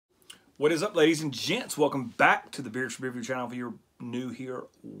What is up, ladies and gents? Welcome back to the Beers for Beer Review channel. If you're new here,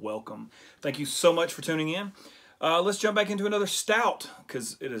 welcome. Thank you so much for tuning in. Let's jump back into another stout,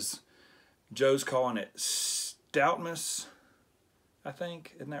 because it is, Joe's calling it Stoutmas, I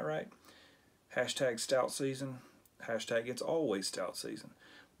think. Isn't that right? Hashtag stout season. Hashtag it's always stout season.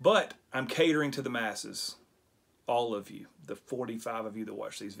 But I'm catering to the masses. All of you. The 45 of you that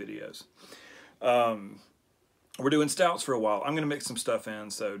watch these videos. We're doing stouts for a while. I'm going to mix some stuff in,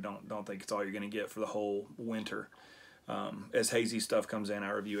 so don't think it's all you're going to get for the whole winter. As hazy stuff comes in,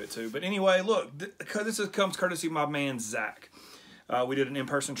 I review it too. But anyway, look, this comes courtesy of my man, Zach. We did an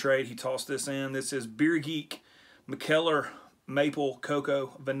in-person trade. He tossed this in. This is Beer Geek MIkkeller Maple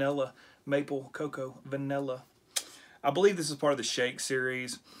Cocoa Vanilla. Maple Cocoa Vanilla. I believe this is part of the Shake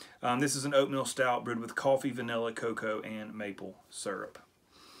series. This is an oatmeal stout brewed with coffee, vanilla, cocoa, and maple syrup.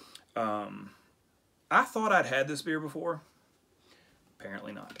 I thought I'd had this beer before.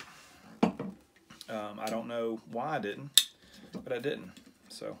 Apparently not. I don't know why I didn't, but I didn't.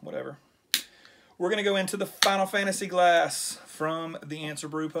 So, whatever. We're going to go into the Final Fantasy glass from the Answer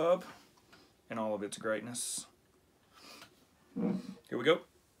Brew Pub in all of its greatness. Here we go.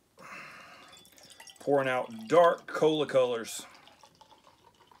 Pouring out dark cola colors.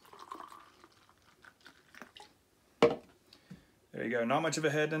 There you go. Not much of a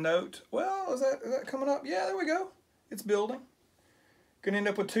head to note. Well, is that coming up? Yeah, there we go. It's building. Gonna end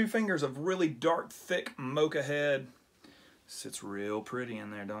up with 2 fingers of really dark, thick mocha head. Sits real pretty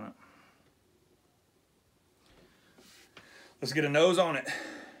in there, don't it? Let's get a nose on it.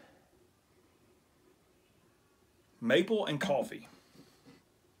 Maple and coffee.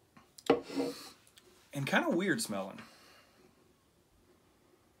 And kind of weird smelling.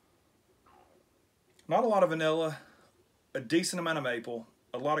 Not a lot of vanilla. A decent amount of maple,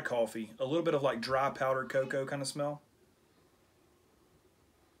 a lot of coffee, a little bit of like dry powdered cocoa kind of smell.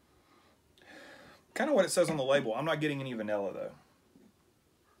 Kind of what it says on the label. I'm not getting any vanilla though.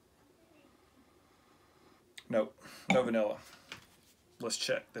 Nope, no vanilla. Let's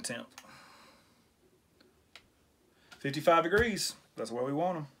check the temp. 55 degrees. That's where we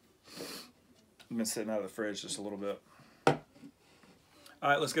want them. I've been sitting out of the fridge just a little bit. All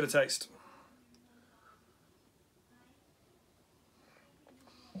right, let's get a taste.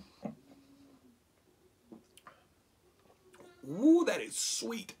 Ooh, that is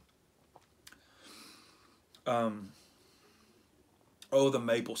sweet. Oh, the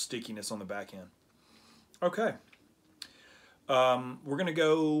maple stickiness on the back end. Okay. We're going to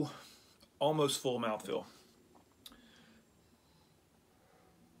go almost full mouthfeel.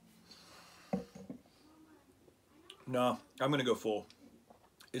 No, I'm going to go full.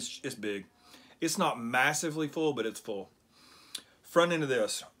 It's big. It's not massively full, but it's full. Front end of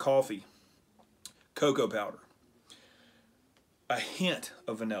this, coffee, cocoa powder. A hint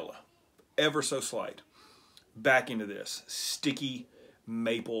of vanilla, ever so slight. Back into this, sticky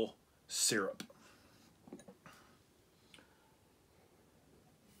maple syrup.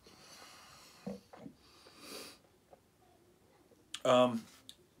 The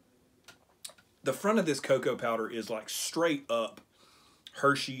front of this cocoa powder is like straight up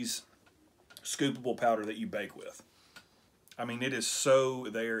Hershey's scoopable powder that you bake with. I mean, it is so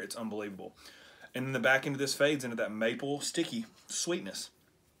there, it's unbelievable. And then the back end of this fades into that maple sticky sweetness.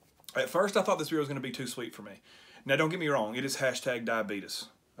 At first, I thought this beer was going to be too sweet for me. Now, don't get me wrong. It is hashtag diabetes,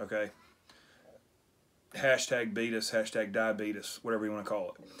 okay? Hashtag beatus, hashtag diabetes, whatever you want to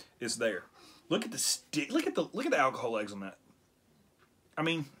call it. It's there. Look at the look at the alcohol eggs on that. I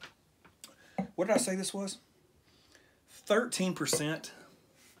mean, what did I say this was? 13%.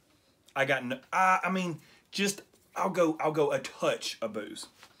 I got no. I mean, just I'll go a touch of booze,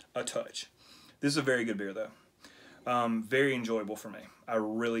 a touch. This is a very good beer, though. Very enjoyable for me. I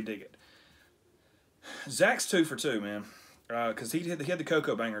really dig it. Zach's 2 for 2, man. Because he had the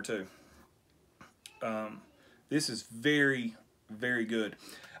cocoa banger, too. This is very, very good.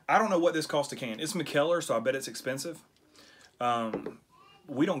 I don't know what this costs a can. It's MIkkeller, so I bet it's expensive.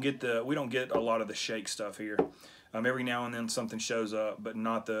 We don't get a lot of the shake stuff here. Every now and then something shows up, but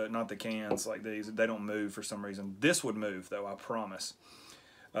not the cans like these. They don't move for some reason. This would move, though, I promise.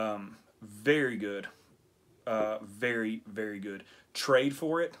 Very good. Very, very good. Trade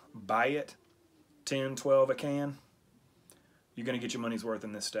for it. Buy it. 10, 12 a can. You're going to get your money's worth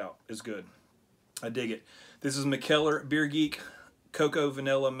in this stout. It's good. I dig it. This is MIkkeller Beer Geek Cocoa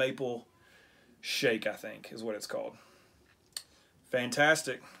Vanilla Maple Shake, I think, is what it's called.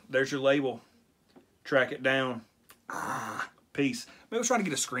 Fantastic. There's your label. Track it down. Peace. Maybe we'll try to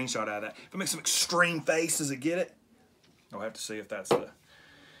get a screenshot out of that. If I make some extreme face, does it get it? I'll have to see if that's the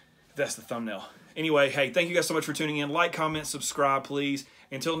thumbnail. Anyway, hey, thank you guys so much for tuning in. Like, comment, subscribe, please.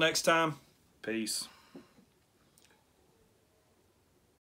 Until next time, peace.